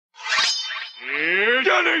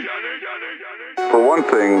For one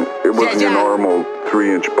thing, it wasn't your normal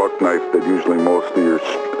 3-inch buck knife that usually most of your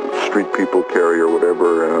street people carry or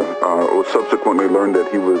whatever. It was subsequently learned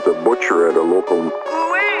that he was a butcher at a local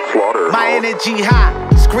slaughterhouse. My energy high,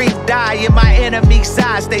 scream die in my enemy's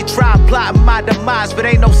eyes. They try plotting my demise, but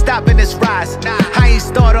ain't no stopping this rise. I ain't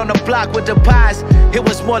start on the block with the pies. It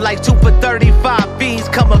was more like 2 for 35 beans,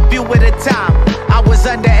 come a few at a time. I was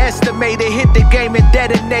underestimated, hit the game and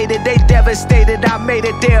detonated. They devastated, I made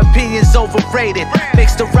it, their opinions overrated.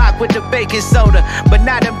 Mixed the rock with the baking soda, but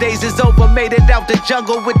now them days is over. Made it out the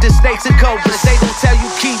jungle with the snakes and cobras. They don't tell you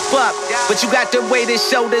keep up, but you got them weighted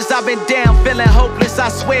shoulders. I've been down, feeling hopeless, I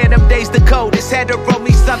swear them days the coldest. Had to roll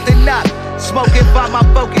me something up, smoking by my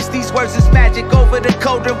focus. These words is magic over the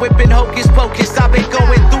cauldron, whipping hocus pocus. I've been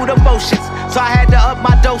going through the motions, so I had to up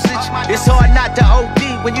my dosage. It's hard not to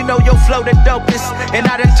OD when you know your flow the dopest. And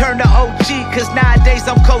I done turned to OG, cause nowadays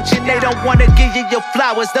I'm coaching. They don't wanna give you your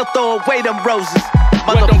flowers, they'll throw away them roses.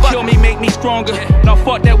 What don't kill me make me stronger. No,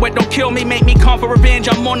 fuck that, what don't kill me make me come for revenge.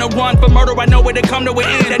 I'm on the run for murder, I know where to come to an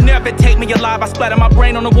end. They never take me alive, I splatter my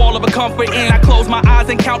brain on the wall of a comfort inn. I close my eyes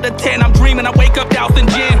and count to 10, I'm dreaming, I wake up dousing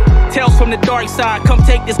gin. Tales from the dark side, come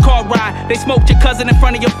take this car ride. They smoked your cousin in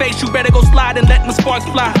front of your face, you better go slide and let them sparks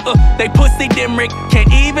fly. They pussy Demrick,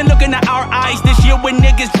 can't even look into our eyes. This year when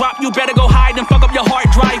niggas drop, you better go hide and fuck up your hard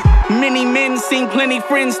drive. Many men seen plenty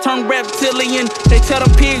friends turn reptilian. They tell them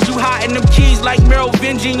pigs you hiding them keys like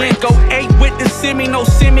Merovingian. Go 8 with the semi, no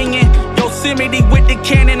Simeon. Yosemite with the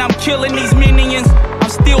cannon, I'm killing these minions. I'm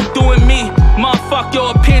still doing me, motherfuck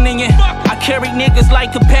your opinion. I carry niggas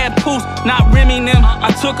like a papoose, not rimming them.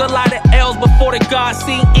 I took a lot of L's before the gods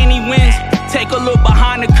seen any wins. Take a look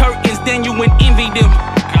behind the curtains, then you would envy them.